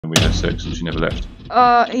we had sex and she never left.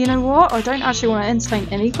 You know what? I don't actually want to entertain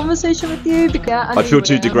any conversation with you because I'd feel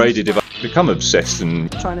too degraded if I become obsessed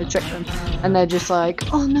and trying to trick them, and they're just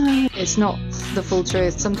like, oh no, it's not the full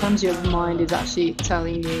truth. Sometimes your mind is actually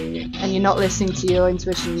telling you, and you're not listening to your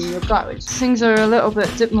intuition and your gut, which things are a little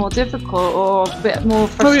bit more difficult or a bit more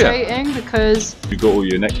frustrating because you got all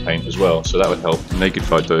your neck paint as well, so that would help. Naked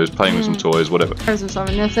photos, playing with some toys, whatever.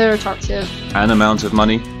 Something if they're attractive. An amount of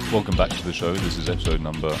money. Welcome back to the show. This is episode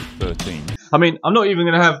number 13. I mean, I'm not even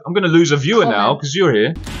going to have... I'm going to lose a viewer now because you're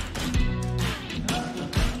here.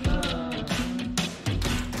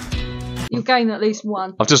 You've gained at least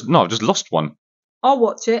one. I've just lost one. I'll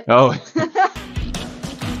watch it. Oh.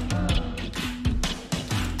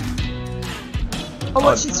 I'll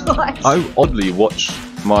watch it twice. I oddly watch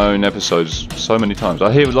my own episodes so many times.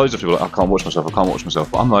 I hear loads of people like, I can't watch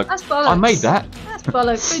myself. But I'm like, that's bollocks. I made that. That's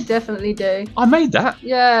bollocks. We definitely do. I made that.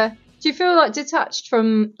 Yeah. Do you feel like detached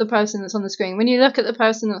from the person that's on the screen? When you look at the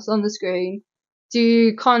person that's on the screen, do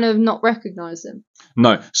you kind of not recognise them?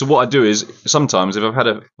 No. So what I do is sometimes if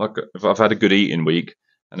I've had a good eating week,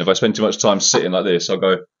 and if I spend too much time sitting like this, I'll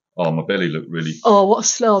go, oh, my belly looked really... Oh, what a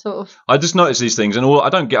smell, sort of. I just notice these things, and I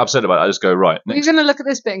don't get upset about it. I just go, right, next. You're going to look at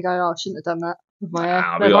this bit and go, oh, I shouldn't have done that with my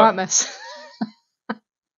hair. They're right mess.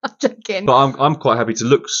 I'm joking. But I'm quite happy to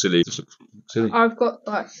look silly. Just look silly. I've got,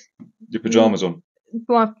 like... Your pyjamas on.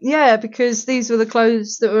 Well, yeah, because these were the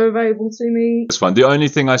clothes that were available to me. That's fine. The only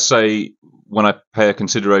thing I say when I pay a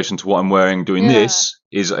consideration to what I'm wearing doing this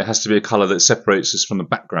is it has to be a colour that separates us from the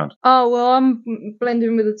background. Oh, well, I'm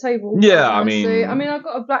blending with the table. Yeah, I mean, I've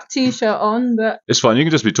got a black t-shirt on, but... It's fine. You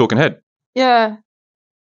can just be talking head. Yeah.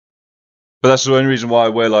 But that's the only reason why I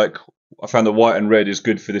wear, like... I found that white and red is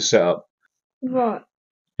good for this setup. Right.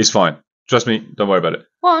 It's fine. Trust me, don't worry about it.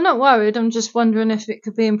 Well, I'm not worried. I'm just wondering if it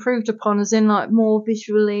could be improved upon, as in, like, more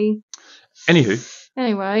visually... Anywho.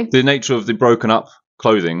 Anyway. The nature of the broken up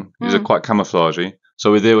clothing is quite camouflagey.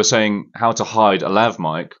 So they were saying how to hide a lav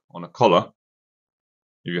mic on a collar,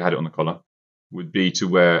 if you had it on the collar, would be to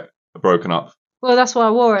wear a broken up. Well, that's why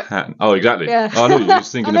I wore it. Hat. Oh, exactly. Yeah. I know you were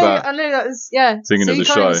thinking about. I knew that was Thinking so of you the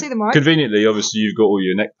can't show. even see them, right? Conveniently, obviously, you've got all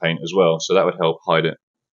your neck paint as well, so that would help hide it.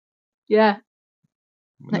 Yeah.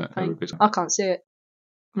 Wouldn't Neck paint. I can't see it.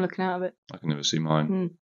 I'm looking out of it. I can never see mine.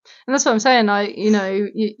 And that's what I'm saying.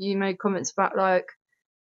 You made comments about like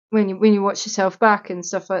when you watch yourself back and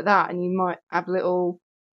stuff like that, and you might have little.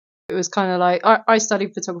 It was kind of like I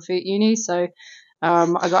studied photography at uni, so I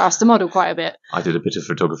got asked to model quite a bit. I did a bit of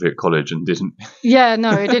photography at college and didn't. Yeah,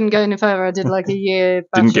 no, it didn't go any further. I did like a year.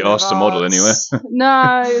 Didn't get asked to model anywhere.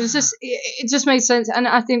 No, it was just it just made sense, and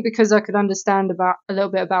I think because I could understand a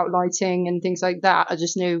little bit about lighting and things like that, I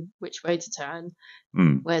just knew which way to turn,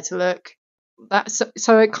 where to look.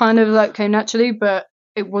 So it kind of like came naturally, but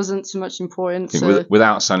it wasn't so much important.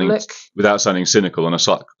 Without sounding cynical on a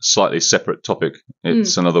slightly separate topic,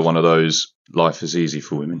 it's another one of those life is easy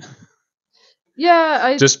for women.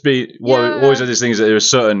 Yeah, always have these things that there are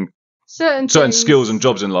certain skills and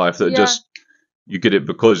jobs in life that just you get it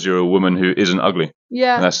because you're a woman who isn't ugly.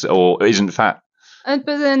 Yeah, or isn't fat. But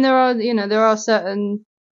then there are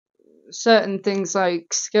certain things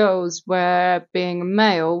like skills where being a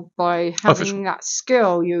male, by having that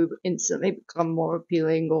skill, you instantly become more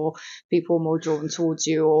appealing, or people are more drawn towards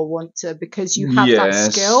you or want to, because you have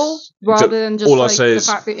that skill, rather than just the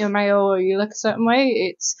fact that you're male or you look a certain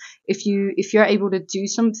way. It's if you're able to do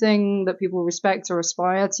something that people respect or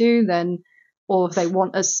aspire to, then, or if they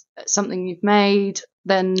want something you've made,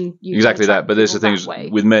 then you exactly that. But there's the things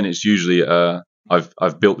with men, it's usually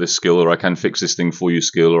I've built this skill, or I can fix this thing for you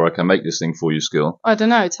skill, or I can make this thing for you skill. I don't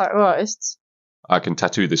know, tattoo artists. I can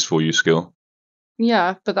tattoo this for you skill.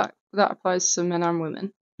 Yeah, but that applies to men and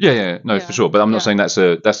women. Yeah, for sure. But I'm not saying that's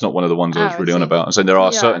not one of the ones I was really on about. I'm saying there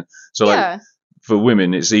are certain. So like for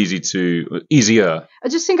women, it's easier. I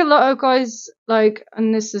just think a lot of guys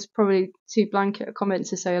and this is probably too blanket a comment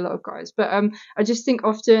to say a lot of guys, but I just think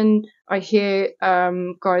often I hear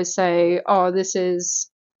guys say, "Oh, this is."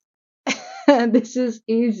 This is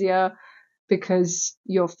easier because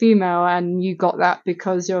you're female, and you got that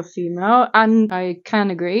because you're female, and I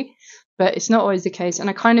can agree, but it's not always the case. And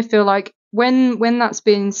I kind of feel like when that's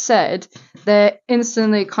being said, they're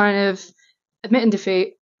instantly kind of admitting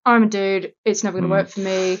defeat. I'm a dude, it's never going to work for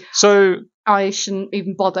me, so I shouldn't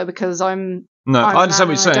even bother because I understand what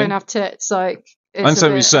you're saying. I don't have tits. I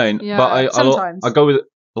understand what you're saying, but I go with it.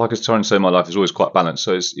 Like I was trying to say, my life is always quite balanced,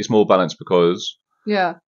 so it's more balanced because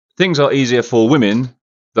things are easier for women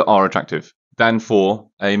that are attractive than for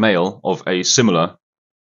a male of a similar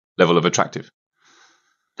level of attractive.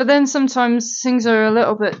 But then sometimes things are a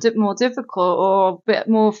little bit more difficult or a bit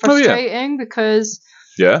more frustrating because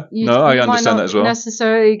Yeah, I understand that as well.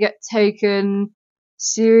 Necessarily get taken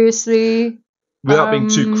seriously without being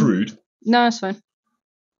too crude. No, it's fine.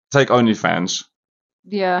 Take OnlyFans.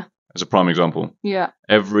 Yeah. As a prime example. Yeah.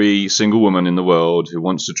 Every single woman in the world who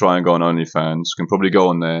wants to try and go on OnlyFans can probably go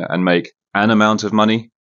on there and make an amount of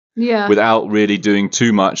money. Yeah. Without really doing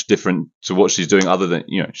too much different to what she's doing, other than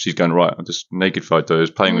she's going right, just naked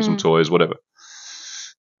photos, playing with some toys, whatever.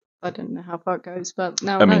 I don't know how far it goes, but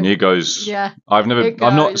no. I mean, it goes. Yeah. I'm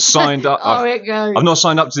not signed up. It goes. I've not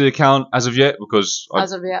signed up to the account as of yet because I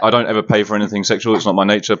don't ever pay for anything sexual. It's not my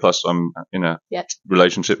nature. Plus, I'm in a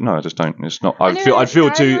relationship. No, I just don't. It's not. I'd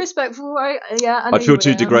feel too respectful. I'd feel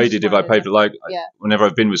too degraded if I paid for whenever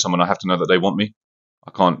I've been with someone, I have to know that they want me.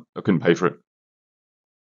 I couldn't pay for it.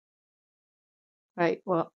 Right.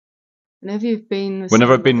 What? Whenever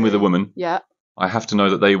I've been with a woman, I have to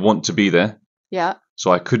know that they want to be there. Yeah.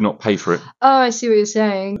 So I could not pay for it. Oh, I see what you're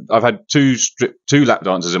saying. I've had two lap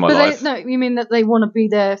dances in my life. No, you mean that they want to be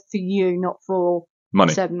there for you, not for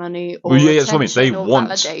money. Said money or that's what I mean. They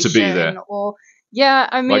want to be there.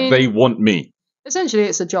 I mean, they want me. Essentially,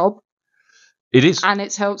 it's a job. It is, and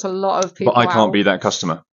it's helped a lot of people. But I can't be that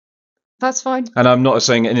customer. That's fine. And I'm not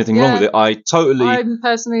saying anything wrong with it.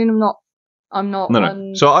 I'm not.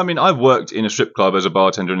 No. So, I mean, I've worked in a strip club as a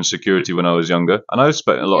bartender and security when I was younger, and I've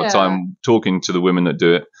spent a lot of time talking to the women that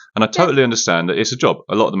do it, and I totally understand that it's a job.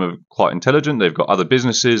 A lot of them are quite intelligent. They've got other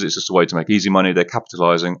businesses. It's just a way to make easy money. They're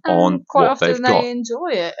capitalising on what they've got. Quite often they enjoy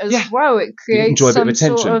it as well. It creates some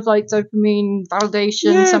sort of like dopamine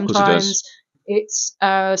validation. Sometimes it's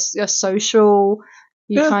a social...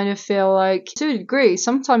 You kind of feel like, to a degree,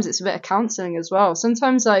 sometimes it's a bit of counselling as well.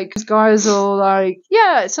 Sometimes, guys will,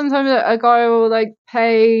 sometimes a guy will,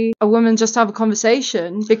 pay a woman just to have a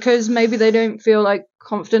conversation because maybe they don't feel,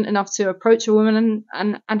 confident enough to approach a woman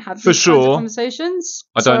and have these kinds of conversations.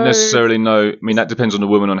 I don't necessarily know. I mean, that depends on the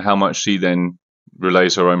woman on how much she then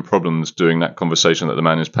relays her own problems during that conversation that the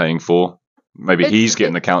man is paying for. Maybe he's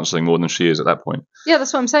getting the counselling more than she is at that point. Yeah,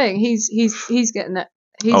 that's what I'm saying. He's getting it.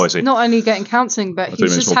 He's not only getting counselling, but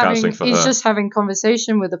he's just having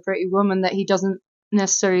conversation with a pretty woman that he doesn't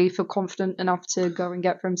necessarily feel confident enough to go and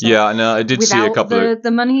get for himself. Yeah, I know. I did see a couple of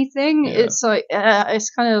the money thing. Yeah. It's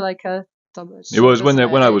it's kind of like a double-edged sword. It was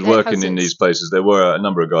when I was working in these places. There were a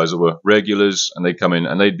number of guys that were regulars, and they'd come in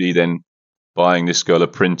and they'd be then buying this girl a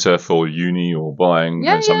printer for uni or buying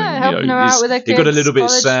something. Helping her out with her kids. It got a little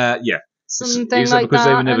bit sad. Yeah. Something like because that.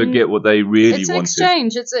 They would never get what they really wanted. It's an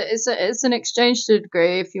exchange. It's an exchange to a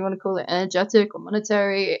degree, if you want to call it energetic or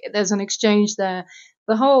monetary. There's an exchange there.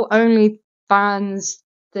 The whole OnlyFans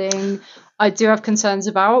thing, I do have concerns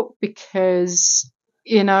about because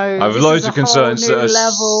I have loads of concerns.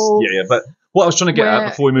 Level. Yeah, but what I was trying to get at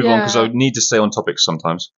before we move on, because I need to stay on topics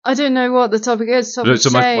sometimes. I don't know what the topic is. My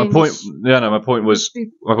point. My point was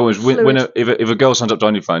if a girl signs up to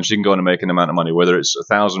OnlyFans, she can go on and make an amount of money, whether it's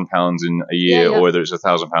 £1,000 in a year or whether it's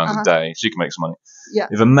 £1,000 a day. She can make some money. Yeah.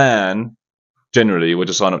 If a man generally were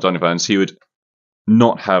to sign up to OnlyFans, he would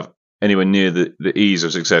not have anywhere near the ease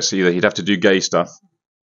of success. Either he'd have to do gay stuff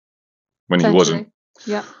when he wasn't.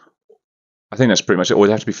 Yeah. I think that's pretty much it. Or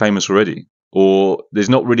he'd have to be famous already. Or there's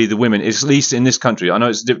not really the women, at least in this country. I know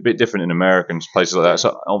it's a bit different in America and places like that.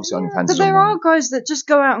 So obviously OnlyFans but there are guys that just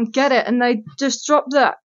go out and get it, and they just drop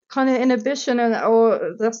that kind of inhibition,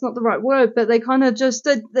 or that's not the right word, but they kind of just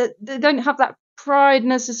they don't have that pride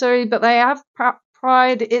necessarily, but they have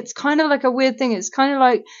pride. It's kind of like a weird thing. It's kind of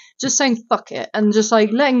like just saying fuck it and just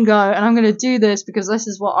letting go, and I'm going to do this because this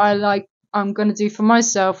is what I like. I'm going to do for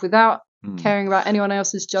myself without caring about anyone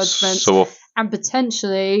else's judgment, and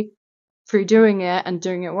potentially through doing it and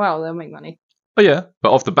doing it well, they'll make money. Oh yeah,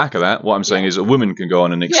 but off the back of that, what I'm saying is a woman can go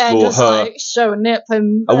on and explore her. Show a nip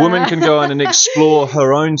and. A woman can go on and explore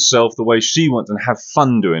her own self the way she wants and have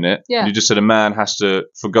fun doing it. Yeah. You just said a man has to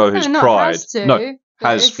forgo his pride. Let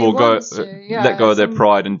go of their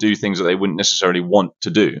pride and do things that they wouldn't necessarily want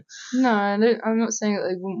to do. No, I'm not saying that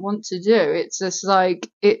they wouldn't want to do. It's just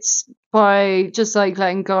it's by just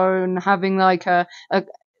letting go and having a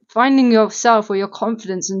finding yourself or your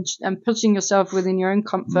confidence and pushing yourself within your own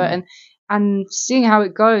comfort and seeing how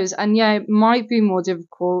it goes. And yeah, it might be more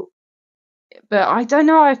difficult, but I don't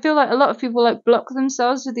know. I feel like a lot of people block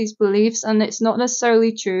themselves with these beliefs, and it's not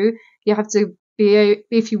necessarily true. You have to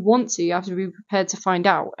if you want to, you have to be prepared to find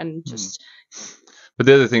out and just. But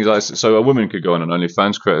the other things, so a woman could go on an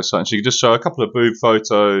OnlyFans, create a site, and she could just show a couple of boob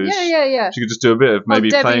photos. Yeah. She could just do a bit of maybe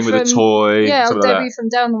playing with a toy. Yeah, Debbie from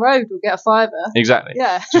down the road will get a £5. Exactly.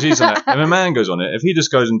 Yeah. So she's on that. If a man goes on it, if he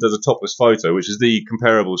just goes and does a topless photo, which is the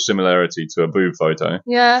comparable similarity to a boob photo.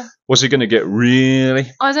 Yeah. What's he going to get, really?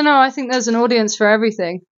 I don't know. I think there's an audience for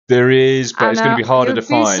everything. There is, but it's going to be harder to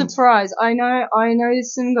find. You'd be surprised. I know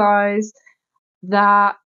some guys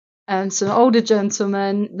that, and some older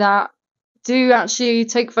gentlemen that do actually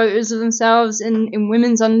take photos of themselves in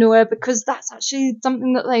women's underwear because that's actually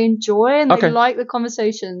something that they enjoy and they like the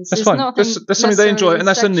conversations. That's fine. That's something they enjoy, and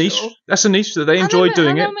that's a niche. That's a niche that they enjoy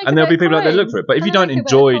doing it, and there'll be people out there look for it. But if you don't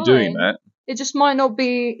enjoy doing that, it just might not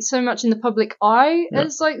be so much in the public eye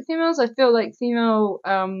as like females. I feel like female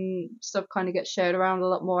stuff kind of gets shared around a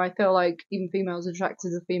lot more. I feel like even females are attracted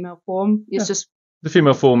to the female form. It's just the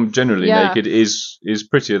female form generally naked is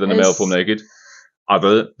prettier than the male form naked,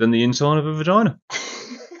 other than the inside of a vagina.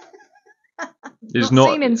 It's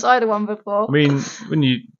not seen inside of one before. I mean, when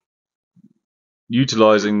you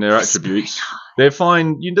utilising their attributes, they're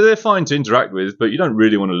fine. They're fine to interact with, but you don't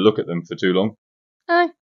really want to look at them for too long. No.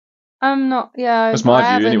 I'm not. Yeah, that's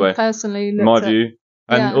my view anyway. Personally, my view,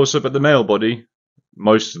 and also, but the male body,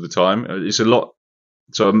 most of the time, it's a lot.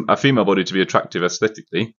 So a female body to be attractive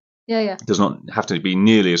aesthetically, does not have to be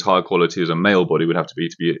nearly as high quality as a male body would have to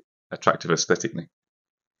be attractive aesthetically.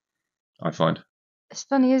 I find it's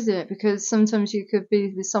funny, isn't it? Because sometimes you could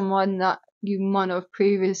be with someone that you might not have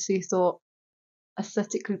previously thought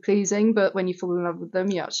aesthetically pleasing, but when you fall in love with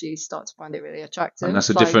them, you actually start to find it really attractive. And that's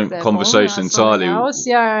a different conversation entirely.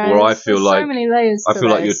 Where I feel like so many layers I feel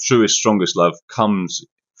like your truest, strongest love comes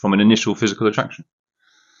from an initial physical attraction.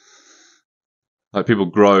 Like people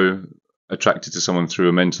grow attracted to someone through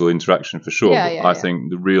a mental interaction for sure. I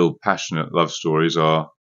think the real passionate love stories are,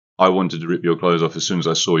 I wanted to rip your clothes off as soon as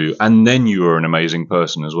I saw you, and then you were an amazing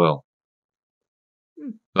person as well.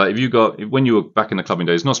 Like when you were back in the clubbing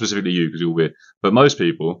days, not specifically you because you were weird, but most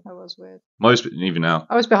people. I was weird. Even now.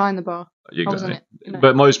 I was behind the bar. Exactly.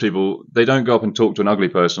 But most people, they don't go up and talk to an ugly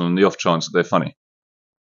person on the off chance that they're funny.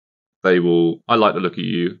 They will, I like the look at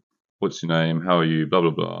you. What's your name? How are you? Blah,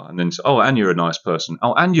 blah, blah. And then, and you're a nice person.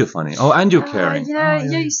 Oh, and you're funny. Oh, and you're caring.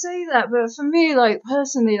 You say that, but for me, like,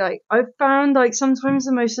 personally, like, I've found, like, sometimes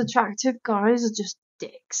the most attractive guys are just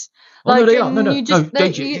dicks. Like, you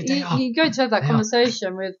go to have that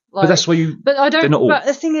conversation with, like, but that's why you. But I don't. But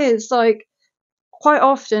the thing is, like, quite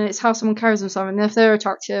often it's how someone carries themselves, and if they're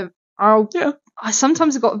attractive, I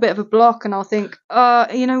sometimes have got a bit of a block, and I'll think,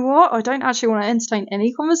 you know what? I don't actually want to entertain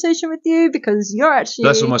any conversation with you because you're actually.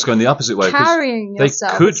 That's almost going the opposite way. Carrying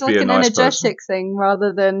yourself. It's like an energetic thing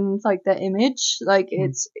rather than like their image. Like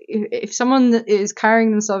it's if someone is carrying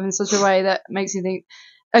themselves in such a way that makes you think,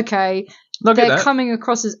 okay. They're coming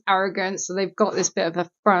across as arrogant, so they've got this bit of a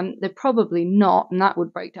front. They're probably not, and that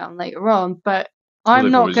would break down later on. But I'm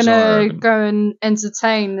not going to go and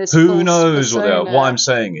entertain this. Who knows what they are? What I'm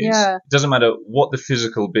saying is, it doesn't matter what the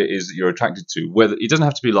physical bit is that you're attracted to. Whether it doesn't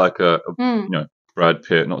have to be like Brad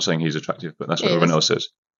Pitt. Not saying he's attractive, but that's what everyone else says.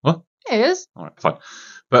 What? He is. All right, fine.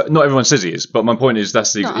 But not everyone says he is. But my point is,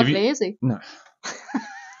 that's the. Not ugly, is he? No.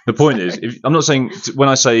 The point is, I'm not saying when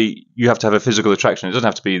I say you have to have a physical attraction, it doesn't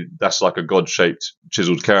have to be that's like a God-shaped,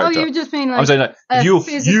 chiseled character. Oh, you just mean like I'm saying like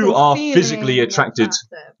you are physically attracted.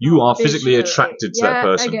 You are physically attracted to that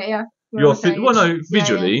person. You're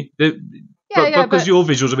visually. Because your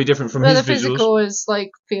visuals will be different from his visuals. The physical is like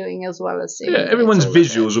feeling as well as seeing. Yeah, everyone's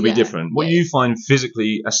visuals will be different. What you find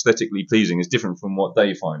physically, aesthetically pleasing is different from what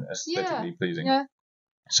they find aesthetically pleasing. Yeah.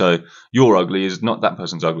 So your ugly is not that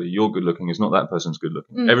person's ugly. Your good looking is not that person's good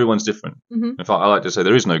looking. Everyone's different. In fact, I like to say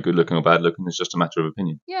there is no good looking or bad looking. It's just a matter of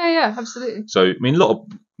opinion. Yeah, absolutely. So I mean,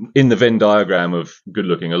 in the Venn diagram of good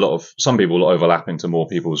looking, some people overlap into more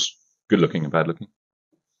people's good looking and bad looking.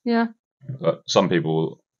 Yeah. But some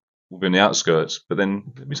people will be in the outskirts, but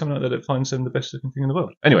then there'll be someone out there that finds them the best looking thing in the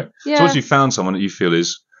world. Anyway, so once you've found someone that you feel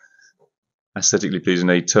is aesthetically pleasing,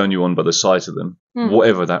 they turn you on by the sight of them,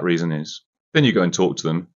 whatever that reason is. Then you go and talk to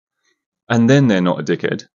them, and then they're not a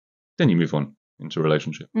dickhead. Then you move on into a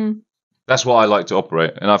relationship. That's why I like to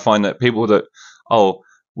operate. And I find that people that,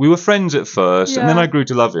 we were friends at first, and then I grew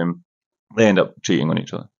to love him, they end up cheating on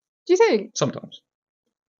each other. Do you think? Sometimes.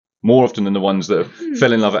 More often than the ones that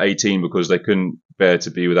fell in love at 18 because they couldn't bear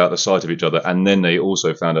to be without the sight of each other, and then they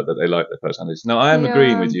also found out that they liked their personalities. Now, I am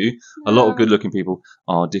agreeing with you. A lot of good-looking people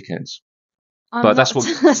are dickheads.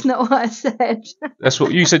 That's not what I said. That's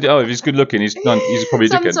what you said. If he's good looking, he's probably a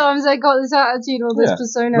dickhead. Sometimes they got this attitude or this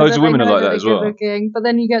persona. Loads of women are like that as well. Looking, but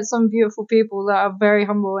then you get some beautiful people that are very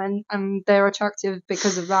humble and they're attractive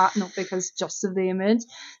because of that, not because just of the image.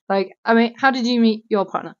 Like, I mean, how did you meet your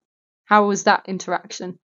partner? How was that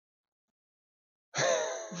interaction?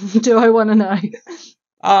 Do I want to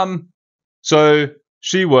know? So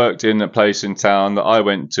she worked in a place in town that I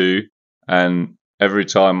went to, and every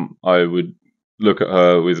time I would look at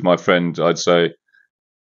her with my friend, I'd say,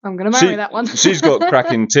 I'm going to marry that one. She's got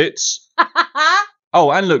cracking tits.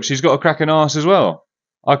 Oh, and look, she's got a cracking ass as well.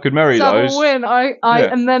 I could marry those. Win.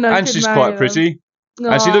 And then I and could she's marry quite them. pretty.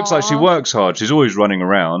 Aww. And she looks like she works hard. She's always running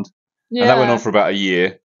around. Yeah. And that went on for about a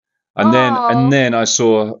year. And then I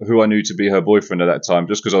saw who I knew to be her boyfriend at that time,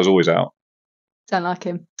 just because I was always out. Don't like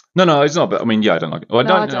him. No, it's not. But I mean, yeah, I don't like him. Well,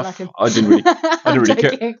 I don't like him. I didn't really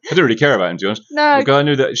care. I didn't really care about him, to be honest. No, because I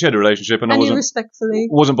knew that she had a relationship, and I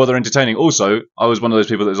wasn't bothered entertaining. Also, I was one of those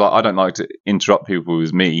people that was like, I don't like to interrupt people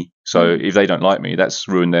with me. So if they don't like me, that's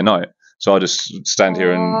ruined their night. So I just stand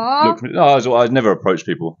here and look. No, I'd never approach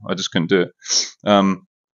people. I just couldn't do it.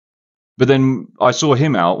 But then I saw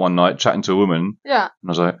him out one night chatting to a woman. Yeah. And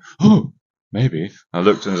I was like, oh, maybe. I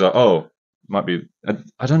looked and I was like, oh, might be.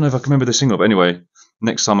 I don't know if I can remember the single, but anyway,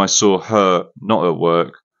 next time I saw her not at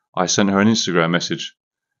work, I sent her an Instagram message,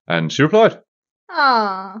 and she replied.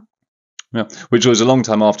 Ah. Yeah, which was a long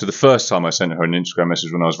time after the first time I sent her an Instagram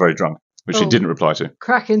message when I was very drunk, which she didn't reply to.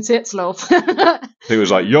 Cracking tits, love. It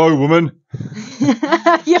was like, yo, woman.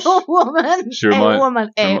 Yo, woman.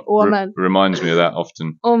 Woman. Reminds me of that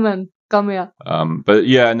often. Woman, come here. But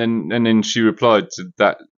yeah, and then she replied to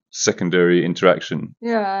that secondary interaction.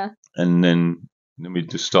 Yeah. And then we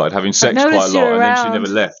just started having sex quite a lot, and then she never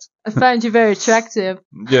left. I found you very attractive.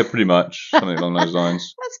 Yeah, pretty much. Something along those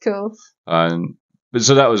lines. That's cool. But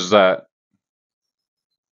so that was that.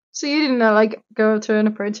 So you didn't go up to her and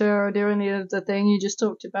approach her or do any of the thing, you just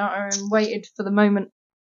talked about her and waited for the moment.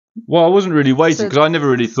 Well, I wasn't really waiting because I never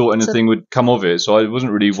really thought anything would come of it, so I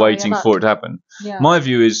wasn't really waiting for it to happen. Yeah. My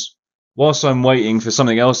view is, whilst I'm waiting for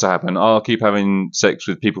something else to happen, I'll keep having sex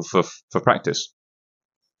with people for practice.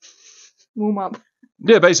 Warm up.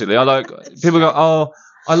 Yeah, basically. People go, oh,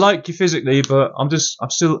 I like you physically, but I'm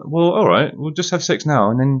still, well, all right, we'll just have sex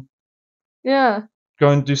now and then go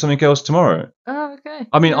and do something else tomorrow. Oh, okay.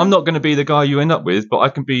 I mean, I'm not going to be the guy you end up with, but I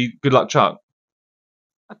can be Good Luck Chuck.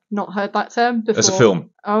 I've not heard that term before. That's a film.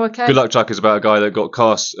 Oh, okay. Good Luck Chuck is about a guy that got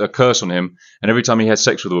cast a curse on him, and every time he had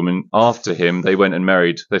sex with a woman, after him, they went and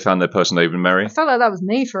married. They found their person they would marry. I felt like that was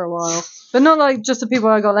me for a while. But not like just the people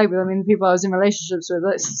I got laid with. I mean, the people I was in relationships with.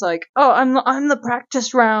 It's just like, oh, I'm the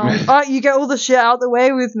practice round. Oh, you get all the shit out the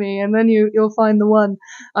way with me, and then you'll find the one.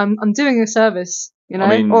 I'm doing a service, you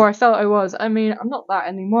know? Or I felt I was. I mean, I'm not that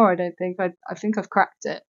anymore, I don't think. I think I've cracked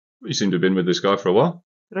it. You seem to have been with this guy for a while.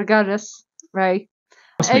 Regardless, Ray.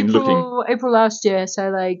 April last year,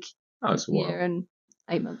 so a year and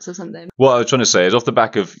 8 months or something. What I was trying to say is, off the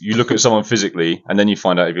back of you look at someone physically and then you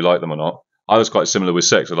find out if you like them or not. I was quite similar with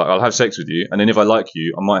sex. I'll have sex with you, and then if I like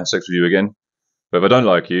you, I might have sex with you again. But if I don't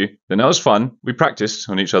like you, then that was fun. We practiced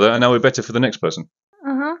on each other, and now we're better for the next person.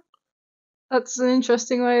 That's an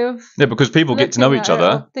interesting way of because people get to know each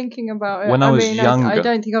other. Thinking about it. When I was younger, I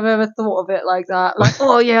don't think I've ever thought of it like that. Like,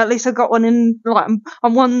 oh yeah, at least I got one in. Like,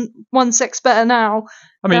 I'm one sex better now.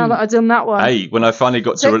 I mean, now that I've done that one. Hey, when I finally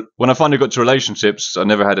got to relationships, I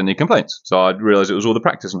never had any complaints. So I realised it was all the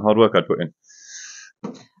practice and hard work I'd put in.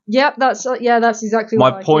 Yep, that's exactly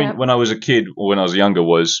my point when I was a kid or when I was younger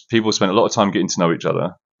was people spent a lot of time getting to know each other,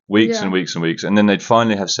 weeks and weeks and weeks, and then they'd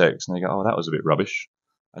finally have sex and they go, oh, that was a bit rubbish.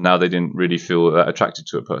 And now they didn't really feel that attracted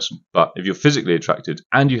to a person. But if you're physically attracted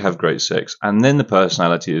and you have great sex and then the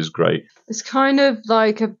personality is great. It's kind of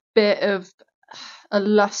like a bit of a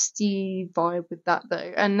lusty vibe with that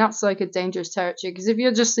though. And that's like a dangerous territory because if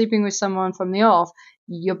you're just sleeping with someone from the off,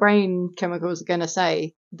 your brain chemicals are going to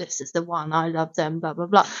say, this is the one, I love them, blah, blah,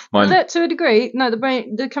 blah. But to a degree, no,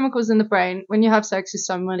 the chemicals in the brain, when you have sex with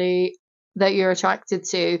somebody that you're attracted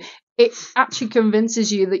to, it actually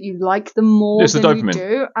convinces you that you like them more than you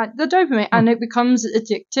do. The dopamine. And it becomes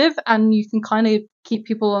addictive and you can kind of keep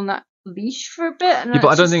people on that leash for a bit. And but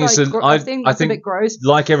I don't think I think it's a bit gross.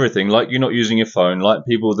 Like everything, like you're not using your phone, like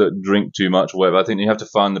people that drink too much or whatever, I think you have to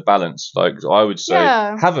find the balance. Like I would say,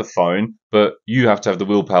 have a phone, but you have to have the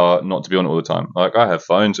willpower not to be on it all the time. Like I have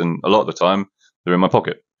phones and a lot of the time they're in my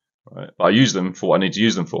pocket. Right? I use them for what I need to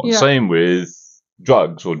use them for. Yeah. Same with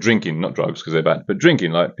drugs or drinking, not drugs because they're bad, but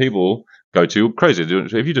drinking, like people go too crazy.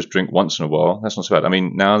 If you just drink once in a while, that's not so bad. I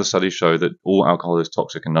mean, now the studies show that all alcohol is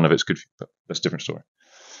toxic and none of it's good for you, but that's a different story.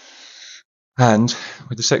 And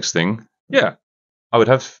with the sex thing, I would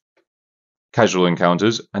have casual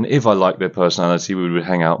encounters, and if I like their personality, we would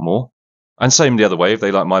hang out more. And same the other way, if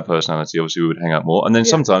they like my personality, obviously we would hang out more. And then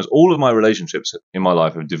sometimes all of my relationships in my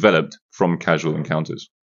life have developed from casual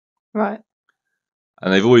encounters. Right.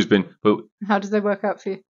 And they've always been. But how did they work out for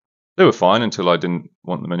you? They were fine until I didn't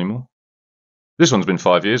want them anymore. This one's been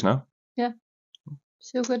 5 years now. Yeah.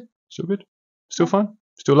 Still good. Still good. Still fine.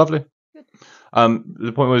 Still lovely. Good.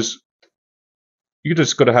 The point was, you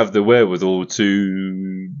just got to have the wherewithal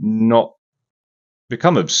to not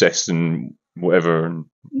become obsessed and whatever and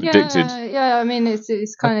addicted. Yeah. I mean,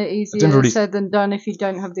 it's kind of easier said than done if you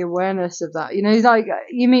don't have the awareness of that. You know, like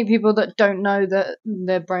you meet people that don't know that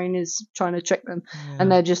their brain is trying to trick them,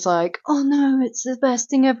 and they're just like, "Oh no, it's the best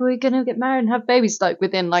thing ever. We're gonna get married and have babies like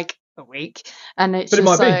within like a week," and it's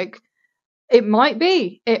just like. It might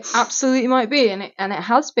be. It absolutely might be, and it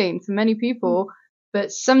has been for many people.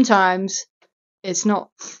 But sometimes it's not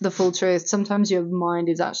the full truth. Sometimes your mind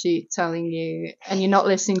is actually telling you, and you're not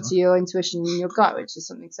listening to your intuition and your gut, which is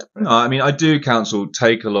something separate. No, I mean, I do counsel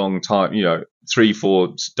take a long time. 3, 4.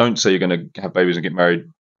 Don't say you're going to have babies and get married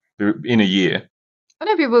in a year. I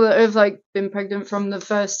know people that have like been pregnant from the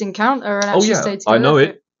first encounter and actually stayed together. I know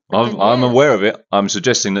it. I'm aware of it. I'm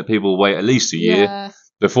suggesting that people wait at least a year.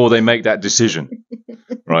 Before they make that decision,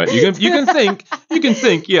 right? You can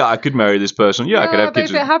think, yeah, I could marry this person, I could have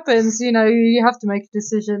kids. But if it happens, you have to make a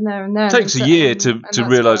decision there and then. It takes a year to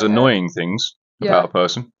realise annoying things about a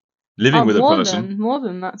person, living with a person. More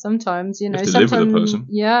than that, sometimes, You have to live with a person.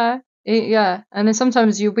 Yeah, and then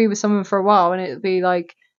sometimes you'll be with someone for a while, and it'll be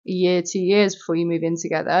like a year, 2 years before you move in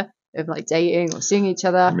together, of like dating or seeing each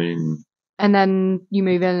other. I mean, and then you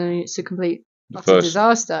move in, and it's a complete. That's a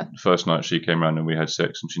disaster. The first night she came around and we had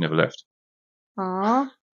sex and she never left. Aww.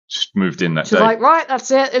 Just moved in that day. She's like, right, that's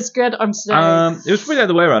it. It's good. I'm staying. It was really the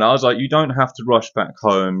other way around. I was like, you don't have to rush back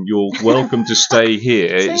home. You're welcome to stay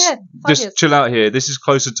here. Just chill out here. This is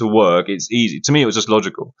closer to work. It's easy. To me, it was just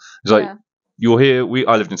logical. It's like, you're here.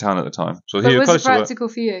 I lived in town at the time. So here, was it practical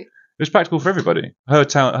for you? It was practical for everybody. Her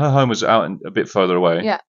home was out and a bit further away.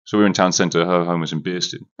 Yeah. So we were in town centre. Her home was in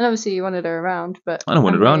Bearsted. And obviously you wanted her around, but I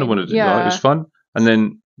wanted around. I wanted it was fun. And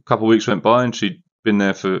then a couple of weeks went by, and she'd been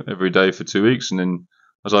there for every day for 2 weeks. And then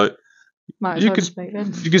I was like, you could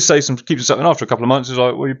say keep yourself. And after a couple of months, it's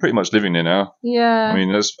like, well, you're pretty much living there now. Yeah. I mean,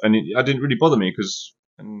 I didn't really bother me because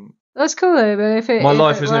that's cool though. But my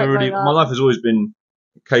life has always been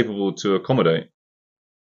capable to accommodate.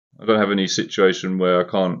 I don't have any situation where I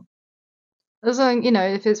can't. As long,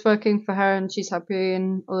 if it's working for her and she's happy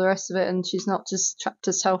and all the rest of it, and she's not just trapped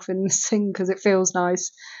herself in this thing because it feels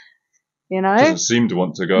nice, Doesn't seem to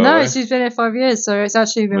want to go No, away. she's been here 5 years, so it's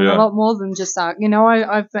actually been a lot more than just that.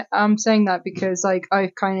 I'm saying that because like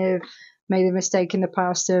I've kind of made a mistake in the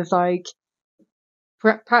past of like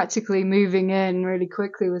practically moving in really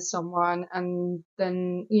quickly with someone and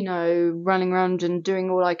then running around and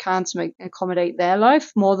doing all I can to accommodate their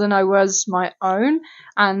life more than I was my own,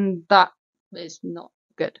 and that is not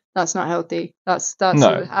good. That's not healthy. That's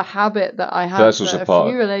a habit that I have for a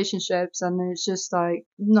few relationships, and it's just like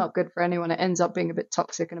not good for anyone. It ends up being a bit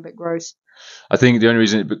toxic and a bit gross. I think the only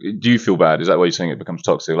reason do you feel bad? Is that why you're saying it becomes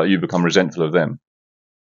toxic? Like you become resentful of them?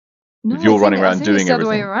 No, if you're running around doing it's everything. The other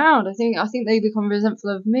way around. I think they become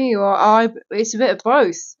resentful of me, or it's a bit of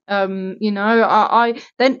both. They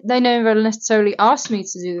never necessarily asked me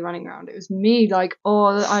to do the running around. It was me like,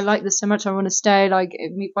 oh, I like this so much, I want to stay. Like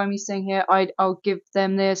by me staying here, I'll give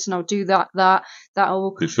them this and I'll do that.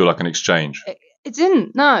 That'll. Did it feel like an exchange? It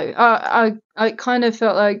didn't. No, I kind of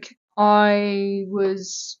felt like I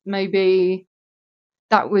was maybe.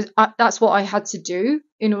 That's what I had to do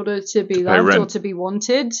in order to be loved or to be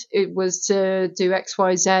wanted. It was to do X,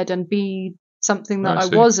 Y, Z and be something that I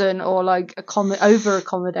wasn't, or like over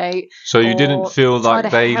accommodate. So you didn't feel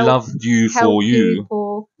like they loved you for you.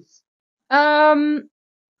 People.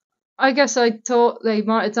 I guess I thought they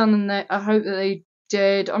might have done, and I hope that they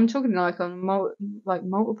did. I'm talking like on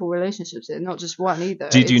multiple relationships, not just one either.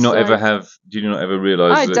 Did you not ever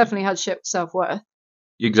realise? I definitely had shit self-worth.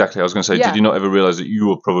 Exactly. I was going to say, did you not ever realise that you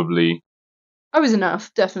were probably... I was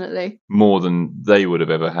enough, definitely. More than they would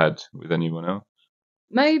have ever had with anyone else?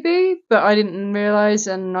 Maybe, but I didn't realise,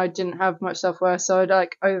 and I didn't have much self-worth, so I'd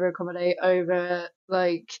like over-accommodate,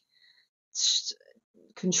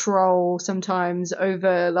 control sometimes,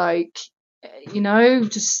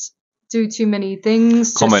 just do too many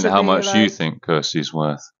things. Comment how much you think Kirsty's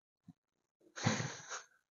worth.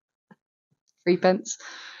 3 pence.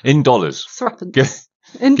 In dollars. Threepence.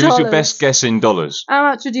 Give us your best guess in dollars. How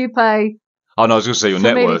much would you pay? Oh no, I was going to say your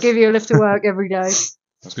net worth. For me to give you a lift to work every day. I was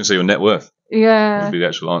going to say your net worth. Yeah. That would be the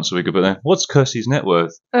actual answer we could put there. What's Kirsty's net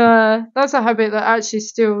worth? That's a habit that actually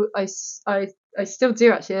I still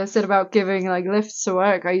do actually. I said about giving like lifts to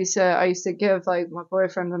work. I used to give like my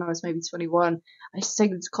boyfriend when I was maybe 21. I used to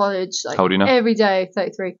take him to college like how old are you now? Every day,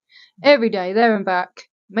 33. Every day, there and back.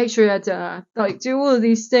 Make sure he had dinner. Like do all of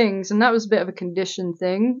these things, and that was a bit of a conditioned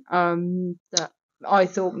thing. That I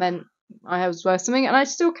thought meant I was worth something, and I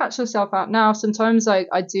still catch myself out now. Sometimes I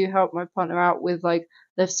do help my partner out with like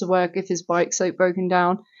lifts to work if his bike's like broken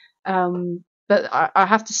down. But I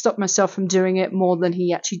have to stop myself from doing it more than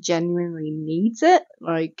he actually genuinely needs it.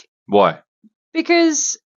 Like why?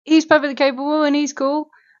 because he's perfectly capable and he's cool.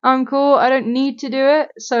 I'm cool. I don't need to do it,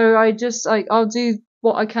 so I just I'll do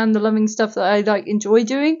what I can, the loving stuff that I enjoy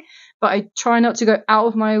doing, but I try not to go out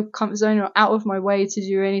of my comfort zone or out of my way to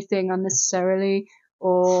do anything unnecessarily.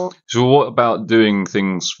 Or so, what about doing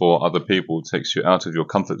things for other people takes you out of your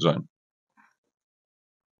comfort zone?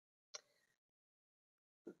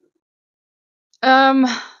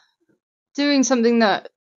 Doing something that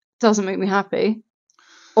doesn't make me happy,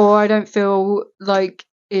 or I don't feel like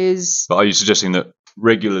is. But are you suggesting that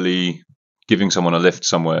regularly giving someone a lift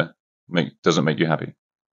somewhere doesn't make you happy?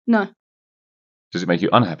 No. Does it make you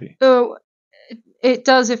unhappy? Oh, it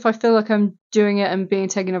does if I feel like I'm doing it and being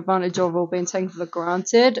taken advantage of or being taken for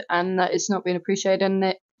granted, and that it's not being appreciated, and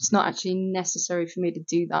it's not actually necessary for me to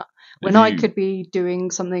do that when I could be doing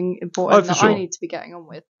something important that I need to be getting on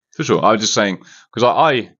with. For sure. I was just saying,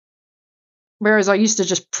 because Whereas I used to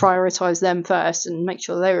just prioritise them first and make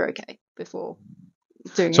sure they were okay before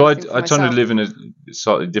doing so anything for myself. I try to live in a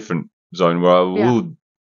slightly different zone where I will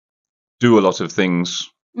do a lot of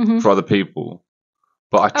things for other people,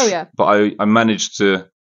 but I managed to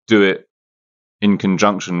do it in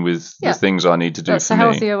conjunction with the things I need to do. That's for a me.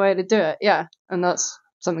 healthier way to do it, and that's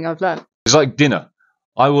something I've learned. It's like dinner.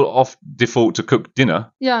 I will default to cook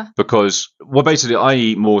dinner. Yeah. Because, basically, I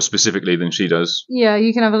eat more specifically than she does. Yeah,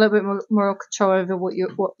 you can have a little bit more control over what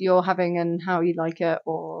you're having and how you like it,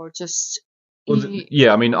 or just. I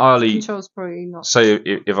mean, I'll eat. Control's probably not. Say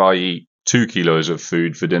if I eat 2 kilos of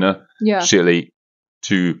food for dinner, she'll eat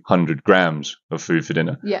 200 grams of food for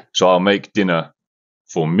dinner. Yeah. So I'll make dinner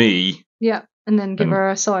for me. Yeah, and then give her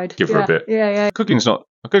a side. Give her a bit. Yeah. Cooking's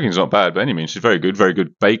not bad by any means. She's very good. Very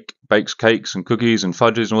good bakes cakes and cookies and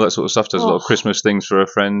fudges and all that sort of stuff. Does a lot of Christmas things for her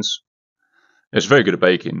friends. It's very good at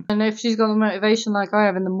baking. And if she's got the motivation like I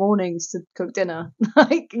have in the mornings to cook dinner,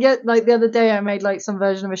 like the other day I made some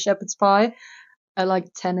version of a shepherd's pie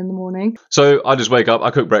at 10 in the morning. So I just wake up,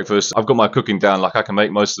 I cook breakfast. I've got my cooking down. I can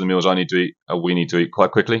make most of the meals I need to eat. We need to eat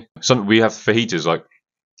quite quickly. We have fajitas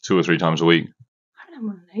 2 or 3 times a week. I haven't had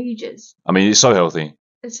one in ages. I mean, it's so healthy.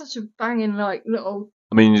 It's such a banging little.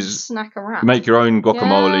 I mean, snack around. You make your own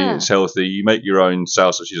guacamole. It's healthy. You make your own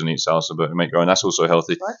salsa. She doesn't eat salsa, but you make your own. That's also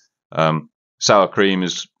healthy. Right. Sour cream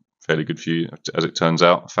is fairly good for you, as it turns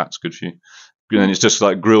out. Fat's good for you. And then it's just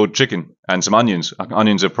grilled chicken and some onions.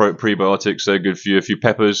 Onions are prebiotics. They're good for you. A few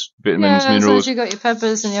peppers, vitamins, minerals. So you got your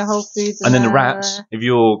peppers and your whole foods. And then the wraps. If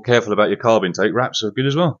you're careful about your carb intake, wraps are good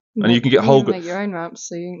as well. And you can get whole. You make your own wraps,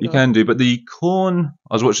 so you can do. But the corn.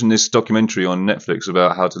 I was watching this documentary on Netflix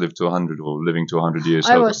about how to live to 100 or living to 100 years.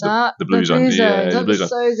 I watched that. The Blue Zone. The Blue Zone.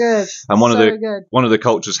 So good. And one of the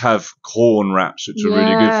cultures have corn wraps, which are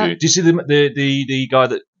really good for you. Do you see the guy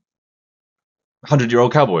that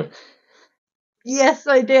 100-year-old cowboy? Yes,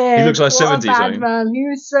 I did. He looks like 70 something. Man, he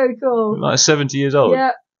was so cool. Like 70 years old. Yeah.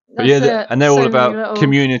 And they're all about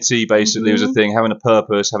community, basically, was a thing, having a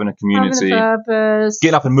purpose, having a community. Having a purpose.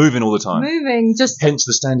 Getting up and moving all the time. Hence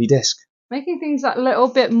the standy desk. Making things a little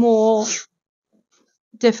bit more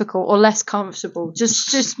difficult or less comfortable.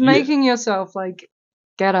 Just making yourself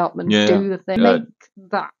get up and do the thing. Make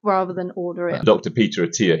that rather than order it. Dr. Peter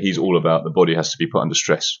Attia, he's all about the body has to be put under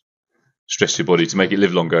stress. Stress your body to make it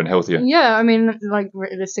live longer and healthier. Yeah, I mean,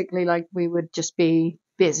 realistically, we would just be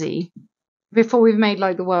busy before we've made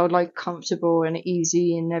the world comfortable and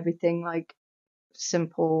easy and everything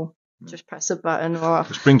simple. Just press a button or.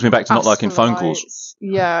 Which brings me back to not liking phone calls.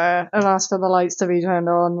 Yeah, and ask for the lights to be turned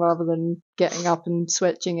on rather than getting up and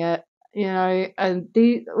switching it. And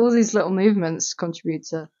all these little movements contribute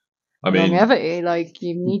to longevity.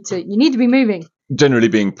 You need to be moving. Generally,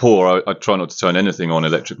 being poor, I try not to turn anything on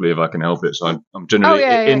electrically if I can help it. So I'm generally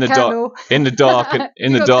in the dark, in the dark,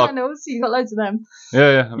 in the dark. Candles, you got loads of them.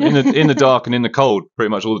 Yeah. I'm in the dark and in the cold pretty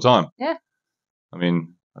much all the time. Yeah. I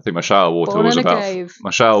mean, I think my shower water was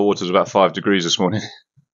about 5 degrees this morning.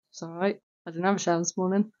 It's all right. I didn't have a shower this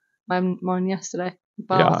morning. I had mine yesterday.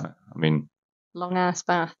 Bath. Yeah, I mean, long ass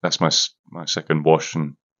bath. That's my second wash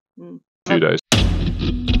in 2 days.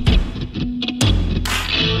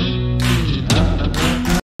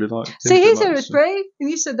 See, he said it was pretty, and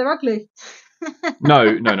you said they're ugly.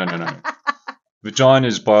 No.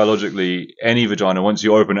 Vaginas, biologically, any vagina, once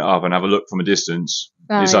you open it up and have a look from a distance,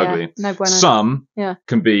 is ugly. No bueno. Some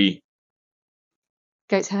can be...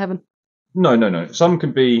 Gates to heaven. No. Some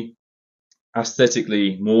can be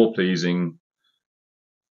aesthetically more pleasing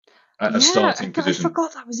at a starting position. I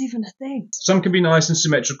forgot that was even a thing. Some can be nice and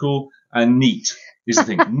symmetrical and neat, is the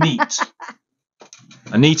thing. Neat.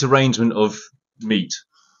 A neat arrangement of meat.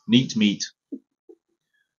 Neat meat.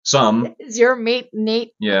 Some... Is your meat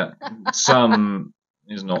neat? Yeah. Some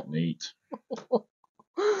is not neat.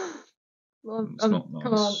 Well, it's not nice.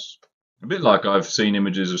 Come on. A bit like I've seen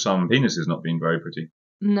images of some penises not being very pretty.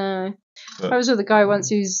 No. But I was with a guy once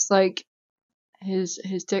who's like, his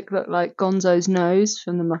dick looked like Gonzo's nose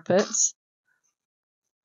from the Muppets.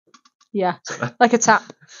 Yeah, like a tap.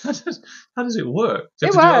 How does it work? Do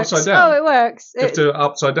you have to do it upside down? Oh, it works. You have to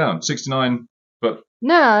upside down, 69, but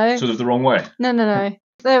no, sort of the wrong way. No.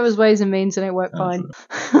 There was ways and means, and it worked fine.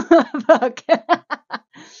 Fuck.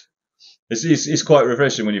 It's quite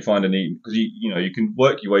refreshing when you find a neat, because you can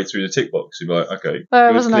work your way through the tick box. You're like, okay,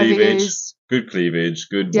 good cleavage,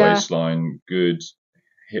 good waistline, good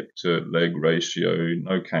hip to leg ratio,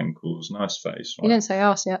 no cankles, nice face. Right? You didn't say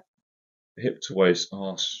arse yet. Hip to waist,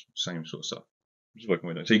 arse, same sort of stuff. I'm just working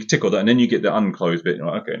with it. So you can tick all that, and then you get the unclothed bit. You're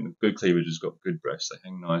like, okay, and good cleavage has got good breasts. They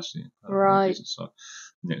hang nicely. Right.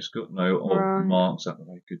 And it's got no odd marks out the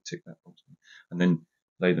way. Good, tick that box. And then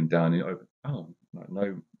lay them down and open. Oh,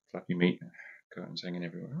 no flappy meat. Curtains hanging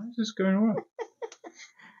everywhere. Is this going all right?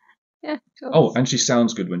 Yeah. Oh, and she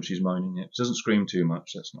sounds good when she's moaning. It doesn't scream too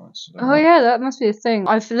much. That's nice. Yeah, that must be a thing.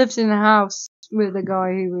 I've lived in a house with a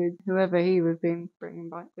guy whoever he would be bringing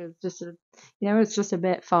back. It's just a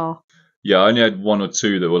bit far. Yeah, I only had one or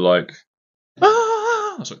two that were like,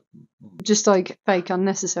 just like fake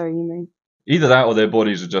unnecessary. You mean? Either that, or their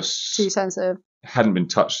bodies are just too sensitive. Hadn't been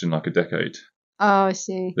touched in like a decade. Oh, I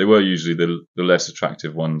see. They were usually the less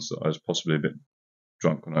attractive ones that I was possibly a bit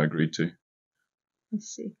drunk when I agreed to. I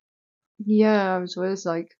see. Yeah, I was always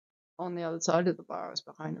like on the other side of the bar. I was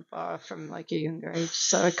behind the bar from like a younger age,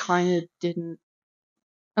 so I kind of didn't.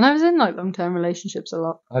 And I was in like long-term relationships a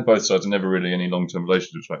lot. I had both sides, and never really any long-term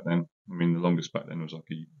relationships back then. I mean, the longest back then was like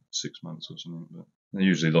 6 months or something. But they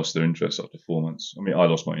usually lost their interest after 4 months. I mean, I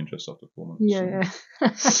lost my interest after 4 months. Yeah.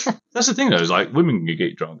 That's the thing, though. Is like women can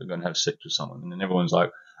get drunk and go and have sex with someone, and then everyone's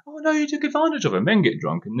like, "Oh no, you took advantage of him." Men get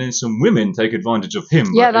drunk, and then some women take advantage of him.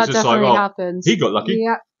 Yeah, that definitely happens. He got lucky.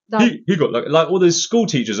 Yeah. He got like all those school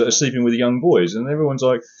teachers that are sleeping with the young boys, and everyone's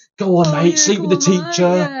like, "Go on, mate, sleep with the teacher."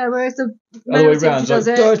 Yeah, whereas the other way around, like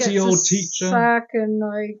dirty old teacher. Sack and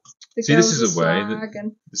like the See, this is a way that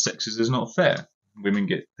the sexes is not fair. Women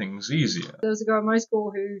get things easier. There was a girl at my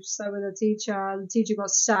school who slept with a teacher. The teacher got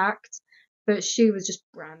sacked, but she was just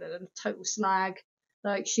branded a total slag.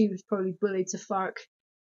 Like she was probably bullied to fuck.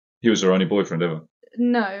 He was her only boyfriend ever.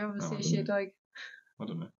 No, obviously she like. I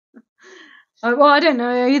don't know. Well, I don't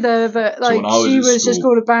know either, but like she was just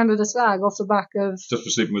called a banded a slag off the back of just for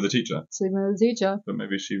sleeping with a teacher. But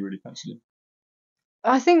maybe she really fancied him.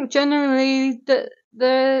 I think generally that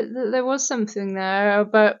there was something there,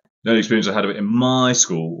 but the only experience I had of it in my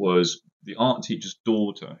school was the art teacher's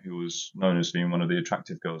daughter, who was known as being one of the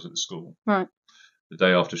attractive girls at the school. Right. The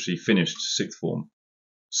day after she finished sixth form,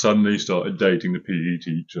 suddenly started dating the PE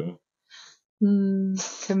teacher.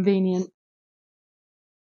 Convenient.